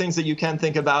probably things that you can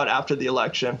think about after the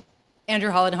election.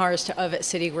 Andrew Hollenhorst of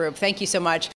Citigroup, thank you so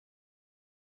much.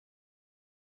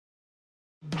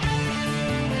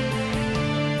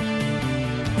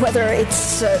 Whether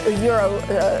it's euro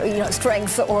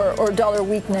strength or dollar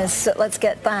weakness, let's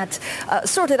get that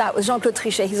sorted out with Jean-Claude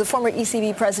Trichet. He's a former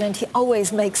ECB president. He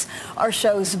always makes our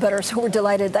shows better, so we're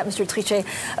delighted that Mr.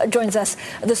 Trichet joins us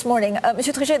this morning.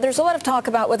 Mr. Trichet, there's a lot of talk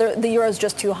about whether the euro is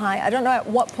just too high. I don't know at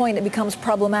what point it becomes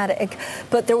problematic,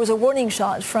 but there was a warning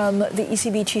shot from the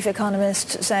ECB chief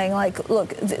economist saying,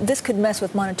 look, this could mess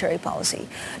with monetary policy.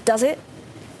 Does it?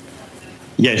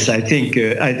 Yes, I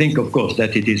think, of course,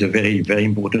 that it is a very, very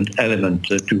important element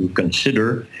to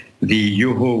consider. The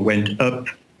euro went up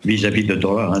vis-à-vis the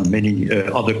dollar and many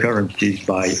other currencies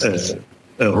by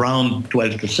around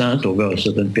 12% over a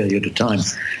certain period of time.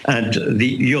 And the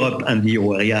Europe and the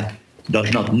euro area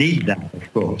does not need that,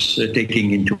 of course,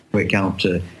 taking into account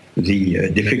the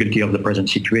difficulty of the present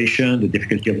situation, the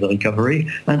difficulty of the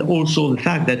recovery, and also the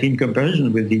fact that in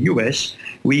comparison with the US,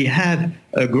 we have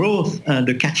a growth and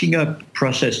a catching up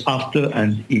process after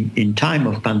and in time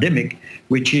of pandemic,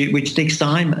 which takes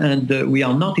time, and we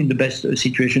are not in the best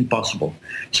situation possible.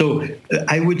 So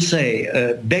I would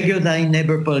say beggar thy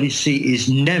neighbor policy is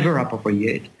never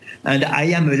appropriate. And I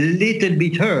am a little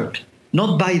bit hurt,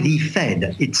 not by the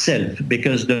Fed itself,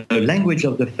 because the language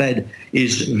of the Fed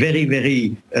is very,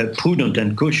 very prudent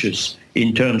and cautious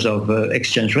in terms of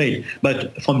exchange rate.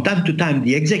 But from time to time,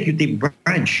 the executive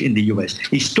branch in the US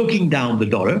is talking down the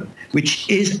dollar, which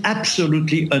is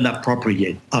absolutely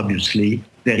inappropriate, obviously.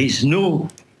 There is no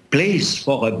place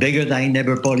for a beggar thy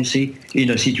neighbor policy in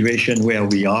a situation where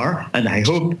we are, and I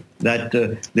hope that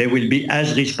they will be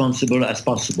as responsible as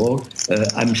possible.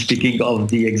 I'm speaking of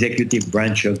the executive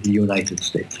branch of the United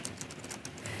States.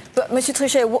 But Mr.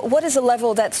 Trichet, what is a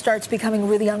level that starts becoming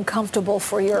really uncomfortable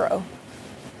for euro?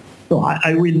 No,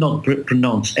 I will not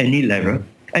pronounce any level.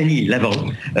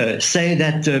 Say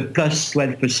that plus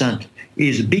 12%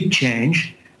 is a big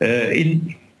change.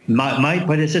 In my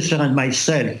predecessor and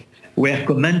myself were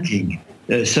commenting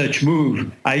such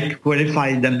move. I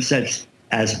qualified themselves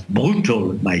as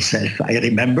brutal myself, I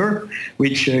remember,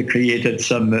 which created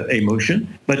some emotion.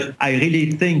 But I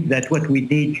really think that what we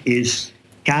need is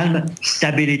calm,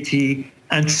 stability,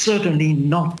 and certainly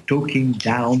not talking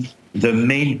down the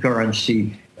main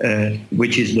currency,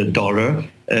 which is the dollar,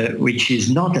 which is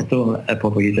not at all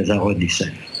appropriate, as I already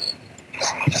said.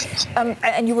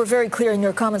 And you were very clear in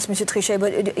your comments, Mr. Trichet,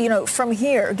 but from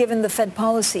here, given the Fed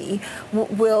policy,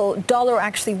 will dollar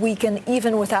actually weaken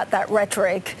even without that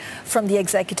rhetoric from the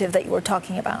executive that you were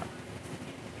talking about?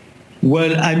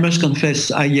 Well, I must confess,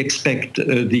 I expect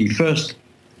the first,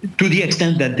 to the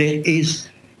extent that there is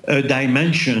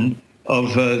dimension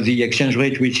of the exchange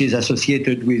rate, which is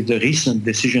associated with the recent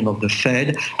decision of the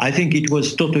Fed, I think it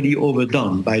was totally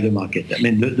overdone by the market. I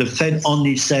mean, the Fed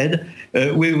only said,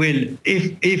 we will,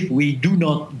 if we do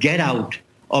not get out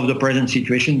of the present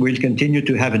situation, we'll continue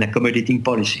to have an accommodating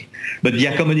policy. But the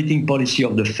accommodating policy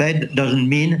of the Fed doesn't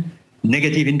mean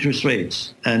negative interest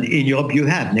rates. And in Europe, you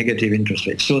have negative interest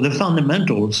rates. So the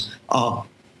fundamentals are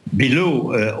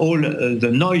below all the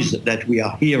noise that we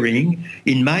are hearing.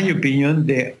 In my opinion,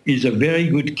 there is a very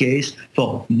good case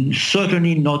for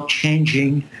certainly not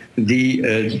changing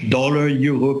the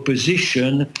dollar-euro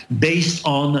position based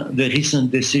on the recent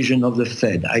decision of the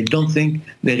Fed. I don't think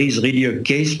there is really a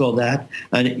case for that,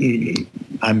 and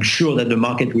I'm sure that the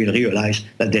market will realize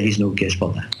that there is no case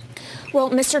for that. Well,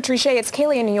 Mr. Trichet, it's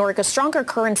Kaylee in New York. A stronger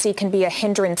currency can be a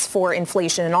hindrance for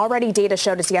inflation. And already data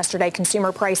showed us yesterday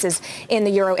consumer prices in the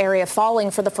euro area falling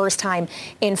for the first time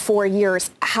in 4 years.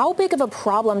 How big of a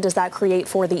problem does that create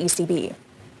for the ECB?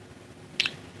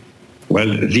 Well,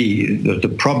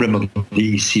 the problem of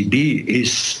the ECB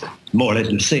is more or less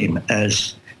the same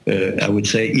as I would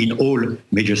say in all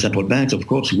major central banks. Of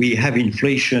course, we have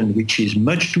inflation which is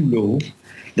much too low.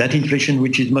 That inflation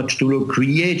which is much too low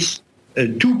creates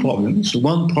two problems.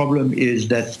 One problem is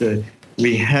that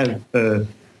we have a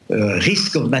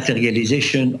risk of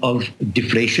materialization of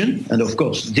deflation. And of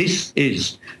course, this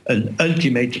is an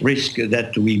ultimate risk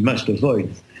that we must avoid.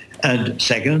 And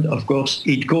second, of course,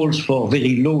 it calls for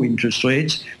very low interest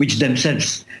rates, which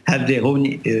themselves have their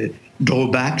own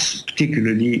drawbacks,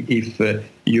 particularly if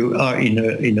you are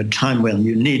in a time when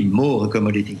you need more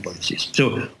accommodating policies.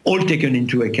 So all taken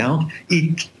into account,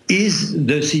 it is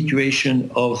the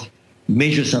situation of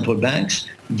major central banks.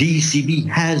 The ECB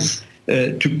has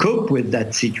to cope with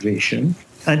that situation.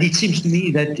 And it seems to me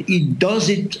that it does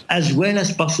it as well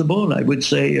as possible. I would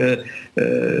say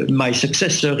my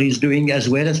successor is doing as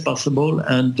well as possible,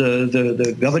 and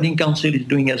the governing council is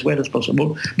doing as well as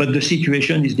possible. But the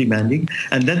situation is demanding.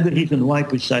 And that's the reason why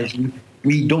precisely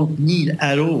we don't need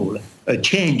at all a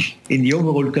change in the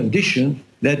overall condition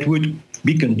that would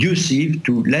be conducive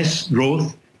to less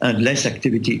growth and less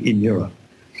activity in Europe.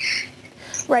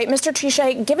 Right. Mr.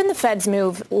 Trichet, given the Fed's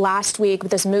move last week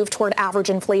with this move toward average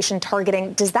inflation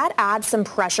targeting, does that add some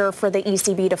pressure for the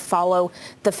ECB to follow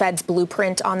the Fed's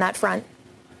blueprint on that front?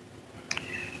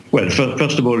 Well,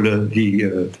 first of all,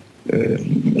 the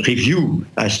review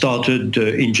started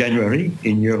in January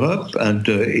in Europe, and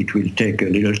it will take a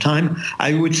little time.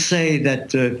 I would say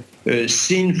that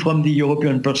seen from the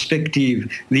European perspective,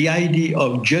 the idea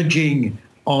of judging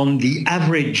on the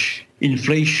average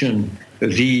inflation,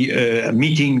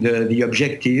 meeting the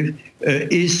objective,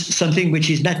 is something which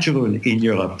is natural in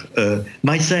Europe.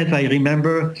 Myself, I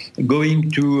remember going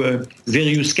to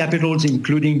various capitals,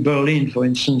 including Berlin, for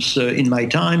instance, in my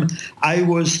time. I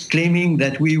was claiming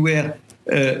that we were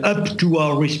up to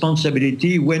our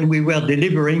responsibility when we were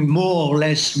delivering more or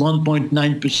less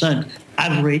 1.9%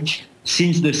 average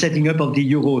since the setting up of the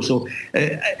euro. So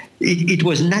it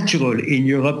was natural in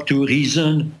Europe to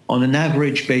reason on an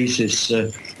average basis.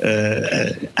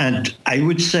 And I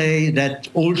would say that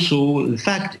also the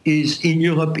fact is in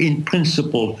Europe, in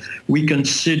principle, we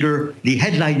consider the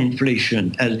headline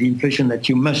inflation as the inflation that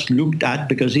you must look at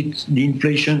because it's the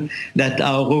inflation that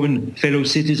our own fellow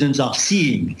citizens are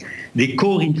seeing. The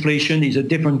core inflation is a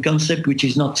different concept which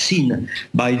is not seen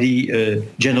by the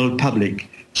general public.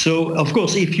 So, of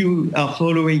course, if you are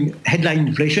following headline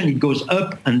inflation, it goes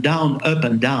up and down,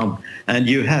 and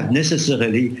you have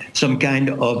necessarily some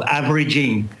kind of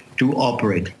averaging to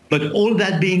operate. But all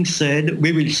that being said,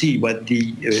 we will see what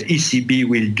the ECB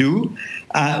will do.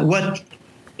 What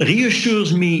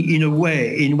reassures me in a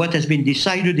way in what has been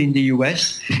decided in the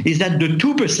US is that the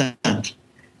 2%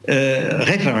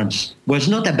 reference was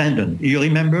not abandoned. You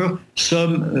remember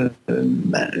some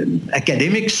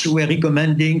academics were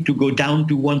recommending to go down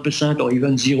to 1% or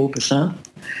even 0%.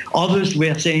 Others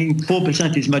were saying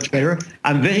 4% is much better.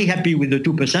 I'm very happy with the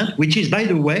 2%, which is, by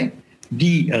the way,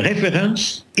 the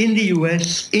reference in the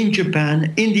US, in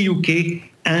Japan, in the UK,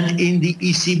 and in the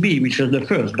ECB, which was the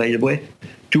first, by the way,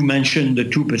 to mention the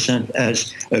 2%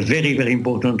 as a very, very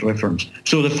important reference.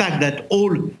 So the fact that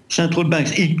all central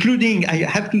banks, including, I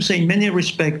have to say in many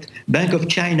respects, Bank of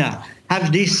China,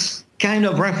 have this kind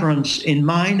of reference in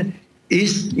mind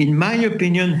is, in my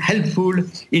opinion, helpful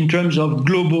in terms of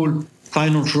global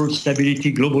financial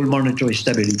stability, global monetary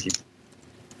stability.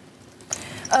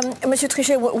 Monsieur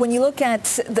Trichet, when you look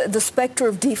at the specter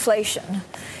of deflation,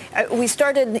 We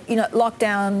started,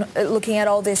 lockdown, looking at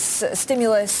all this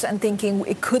stimulus and thinking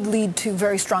it could lead to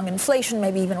very strong inflation,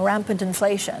 maybe even rampant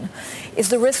inflation. Is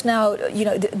the risk now,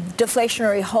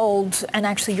 deflationary hold and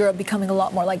actually Europe becoming a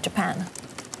lot more like Japan?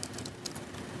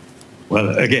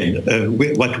 Well, again,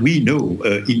 what we know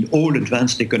in all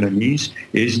advanced economies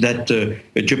is that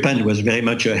Japan was very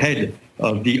much ahead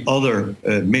of the other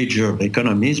major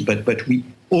economies, but we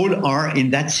all are in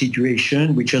that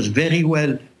situation, which was very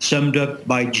well summed up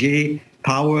by Jay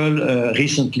Powell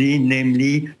recently,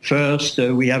 namely, first,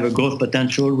 we have a growth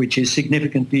potential which is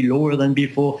significantly lower than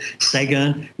before.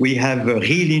 Second, we have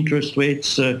real interest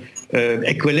rates,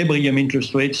 equilibrium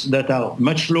interest rates that are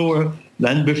much lower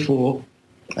than before.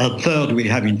 Third, we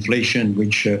have inflation,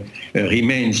 which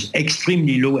remains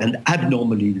extremely low and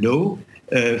abnormally low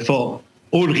for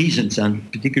all reasons, and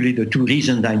particularly the two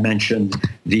reasons I mentioned,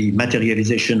 the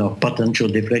materialization of potential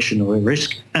deflationary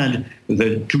risk and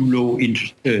the too low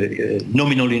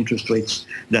nominal interest rates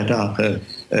that are,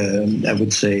 I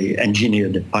would say,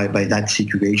 engineered by that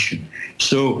situation.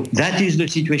 So that is the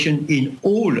situation in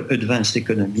all advanced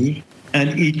economy.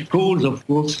 And it calls, of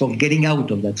course, for getting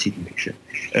out of that situation.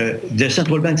 The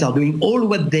central banks are doing all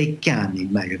what they can,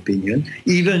 in my opinion,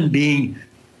 even being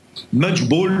much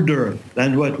bolder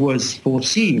than what was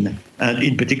foreseen. And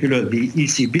in particular, the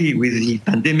ECB, with the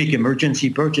pandemic emergency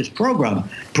purchase program,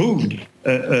 proved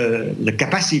the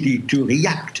capacity to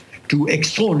react to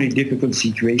extraordinarily difficult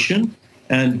situation.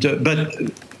 But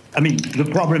the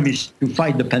problem is to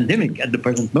fight the pandemic at the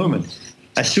present moment.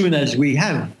 As soon as we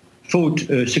have fought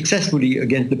successfully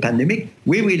against the pandemic,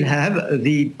 we will have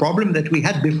the problem that we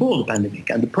had before the pandemic.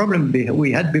 And the problem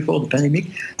we had before the pandemic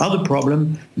are the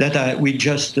problem that we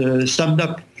just summed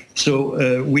up.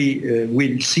 So we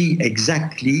will see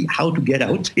exactly how to get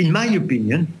out. In my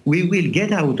opinion, we will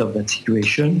get out of that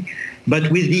situation,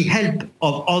 but with the help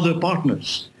of other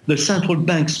partners. The central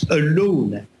banks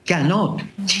alone cannot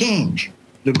change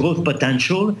the growth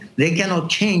potential. They cannot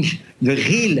change the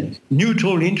real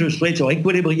neutral interest rates or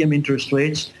equilibrium interest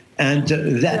rates. And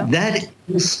that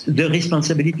is the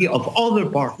responsibility of other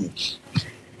partners.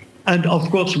 And of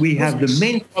course, we have the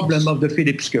main problem of the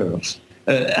Phillips curves.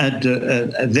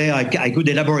 There I could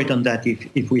elaborate on that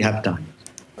if we have time.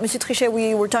 Mr. Trichet,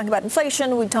 we were talking about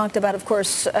inflation. We talked about, of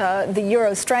course, the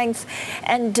euro strength.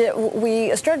 And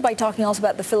we started by talking also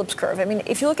about the Phillips curve. I mean,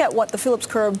 if you look at what the Phillips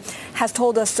curve has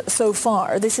told us so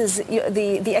far, this is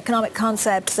the economic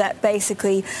concept that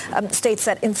basically states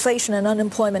that inflation and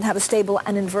unemployment have a stable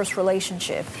and inverse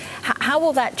relationship. How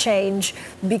will that change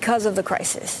because of the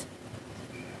crisis?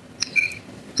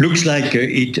 Looks like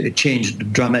it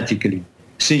changed dramatically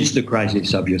since the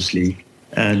crisis, obviously.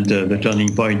 And the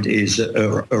turning point is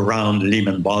around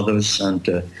Lehman Brothers and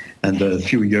a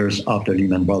few years after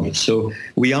Lehman Brothers. So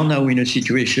we are now in a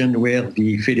situation where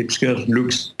the Phillips curve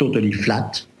looks totally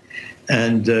flat.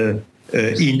 And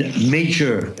in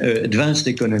major advanced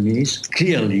economies,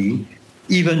 clearly,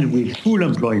 even with full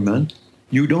employment,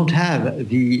 you don't have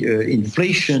the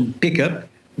inflation pickup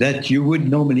that you would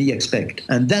normally expect.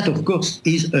 And that, of course,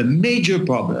 is a major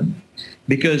problem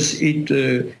because it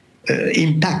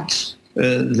impacts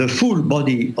the full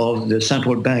body of the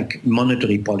central bank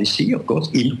monetary policy, of course,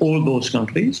 in all those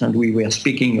countries, and we were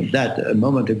speaking of that a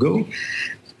moment ago.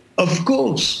 Of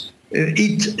course,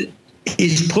 it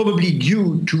is probably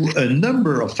due to a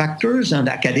number of factors, and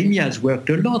academia has worked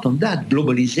a lot on that,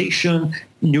 globalization,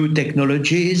 new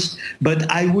technologies,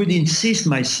 but I would insist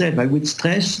myself, I would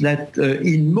stress that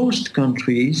in most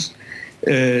countries,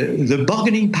 the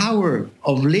bargaining power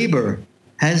of labor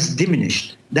has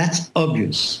diminished. That's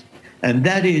obvious. And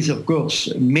that is, of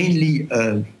course, mainly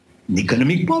an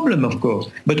economic problem, of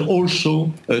course, but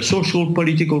also a social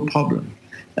political problem.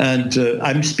 And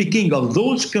I'm speaking of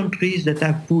those countries that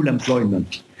have full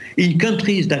employment. In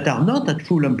countries that are not at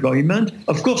full employment,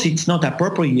 of course, it's not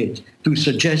appropriate to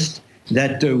suggest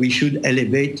that we should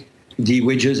elevate the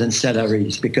wages and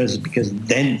salaries because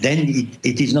then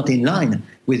it is not in line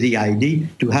with the idea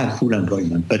to have full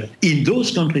employment. But in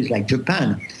those countries like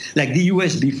Japan, like the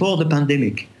US before the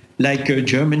pandemic, like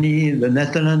Germany, the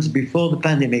Netherlands before the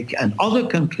pandemic, and other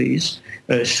countries,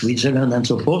 Switzerland and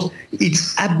so forth,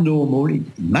 it's abnormal, in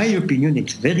my opinion,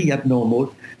 it's very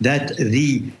abnormal that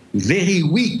the very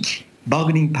weak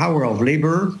bargaining power of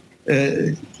labor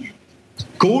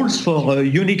calls for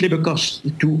unit labor costs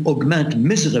to augment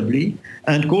miserably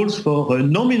and calls for a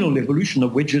nominal evolution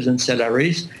of wages and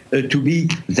salaries to be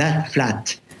that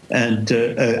flat. And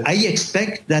I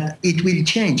expect that it will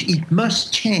change. It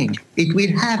must change. It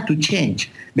will have to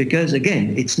change because,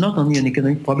 again, it's not only an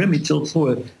economic problem, it's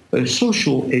also a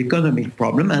social economic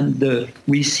problem. And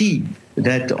we see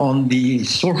that on the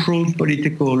social,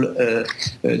 political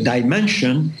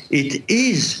dimension, it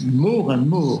is more and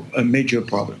more a major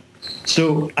problem.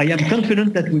 So I am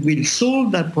confident that we will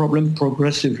solve that problem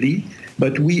progressively,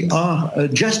 but we are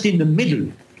just in the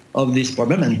middle of this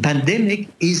problem, and pandemic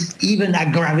is even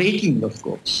aggravating, of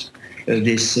course,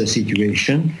 this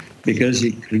situation, because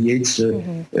it creates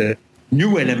a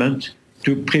new element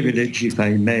to privilege, if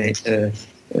I may,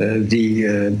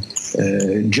 the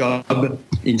job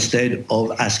instead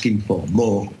of asking for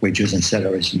more wages and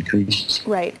salaries increases.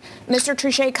 Right. Mr.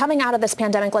 Trichet, coming out of this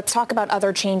pandemic, let's talk about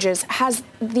other changes. Has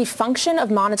the function of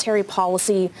monetary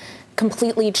policy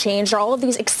completely changed? Are all of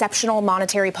these exceptional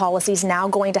monetary policies now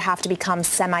going to have to become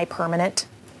semi-permanent?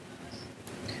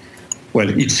 Well,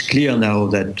 it's clear now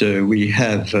that we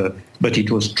have, but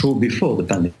it was true before the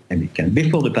pandemic. And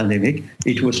before the pandemic,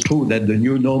 it was true that the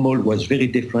new normal was very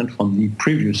different from the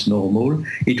previous normal.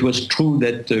 It was true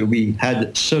that we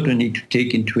had certainly to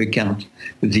take into account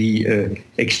the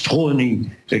extraordinary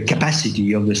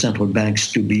capacity of the central banks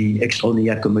to be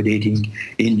extraordinarily accommodating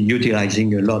in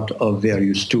utilizing a lot of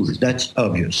various tools. That's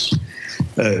obvious.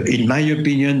 In my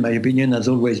opinion has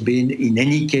always been, in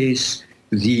any case,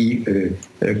 the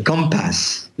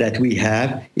compass that we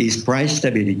have is price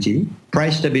stability.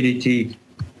 Price stability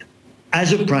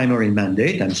as a primary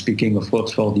mandate. I'm speaking, of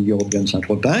course, for the European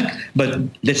Central Bank. But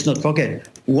let's not forget,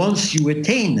 once you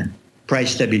attain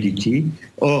price stability,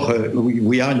 or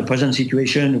we are in the present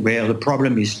situation where the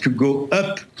problem is to go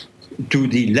up to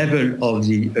the level of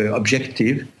the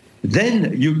objective,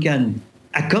 then you can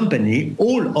accompany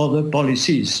all other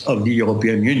policies of the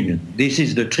European Union. This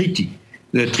is the treaty.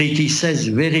 The treaty says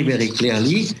very, very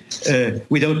clearly,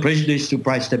 without prejudice to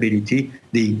price stability,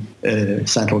 the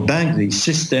central bank, the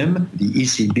system, the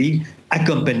ECB,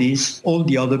 accompanies all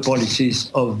the other policies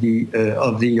of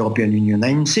the European Union. I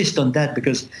insist on that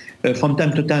because from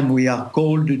time to time we are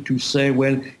called to say,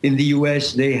 well, in the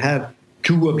US they have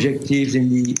two objectives,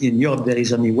 in Europe there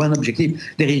is only one objective.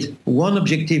 There is one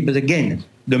objective, but again,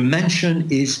 the mention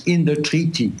is in the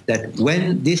treaty that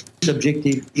when this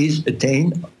objective is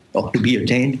attained, or to be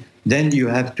attained, then you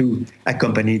have to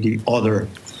accompany the other,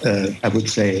 I would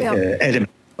say,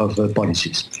 elements of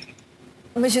policies.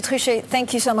 Monsieur Trichet,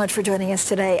 thank you so much for joining us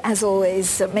today. As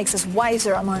always, it makes us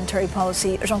wiser on monetary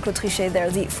policy. Jean-Claude Trichet there,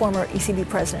 the former ECB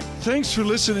president. Thanks for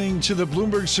listening to the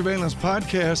Bloomberg Surveillance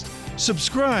Podcast.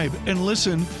 Subscribe and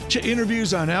listen to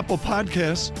interviews on Apple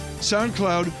Podcasts,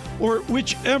 SoundCloud, or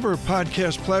whichever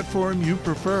podcast platform you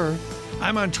prefer.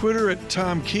 I'm on Twitter at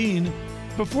Tom Keene.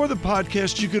 Before the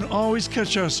podcast, you can always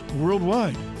catch us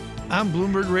worldwide on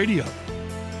Bloomberg Radio.